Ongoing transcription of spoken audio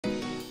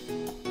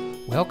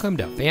Welcome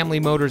to Family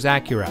Motors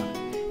Acura,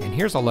 and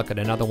here's a look at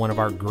another one of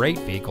our great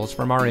vehicles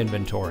from our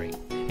inventory,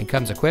 and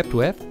comes equipped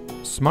with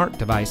smart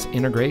device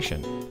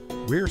integration,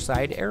 rear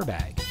side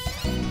airbag,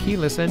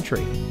 keyless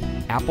entry,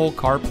 Apple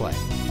CarPlay,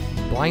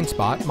 blind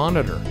spot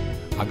monitor,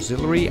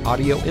 auxiliary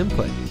audio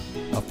input,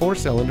 a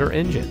 4-cylinder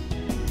engine,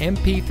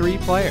 MP3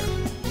 player,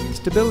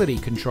 stability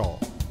control,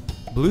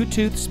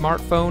 Bluetooth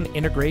smartphone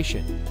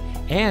integration,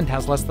 and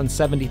has less than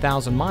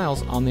 70,000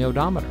 miles on the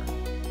odometer.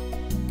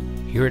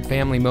 Here at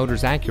Family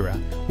Motors Acura,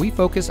 we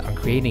focus on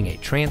creating a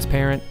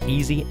transparent,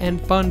 easy,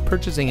 and fun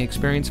purchasing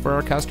experience for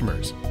our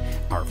customers.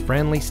 Our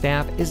friendly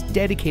staff is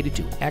dedicated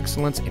to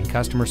excellence in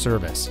customer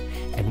service.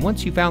 And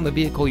once you found the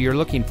vehicle you're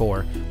looking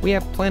for, we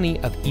have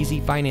plenty of easy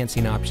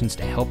financing options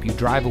to help you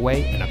drive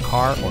away in a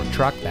car or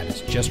truck that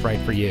is just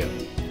right for you.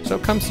 So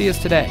come see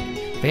us today.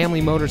 Family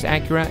Motors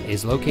Acura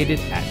is located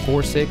at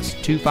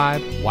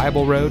 4625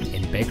 Wible Road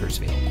in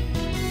Bakersfield.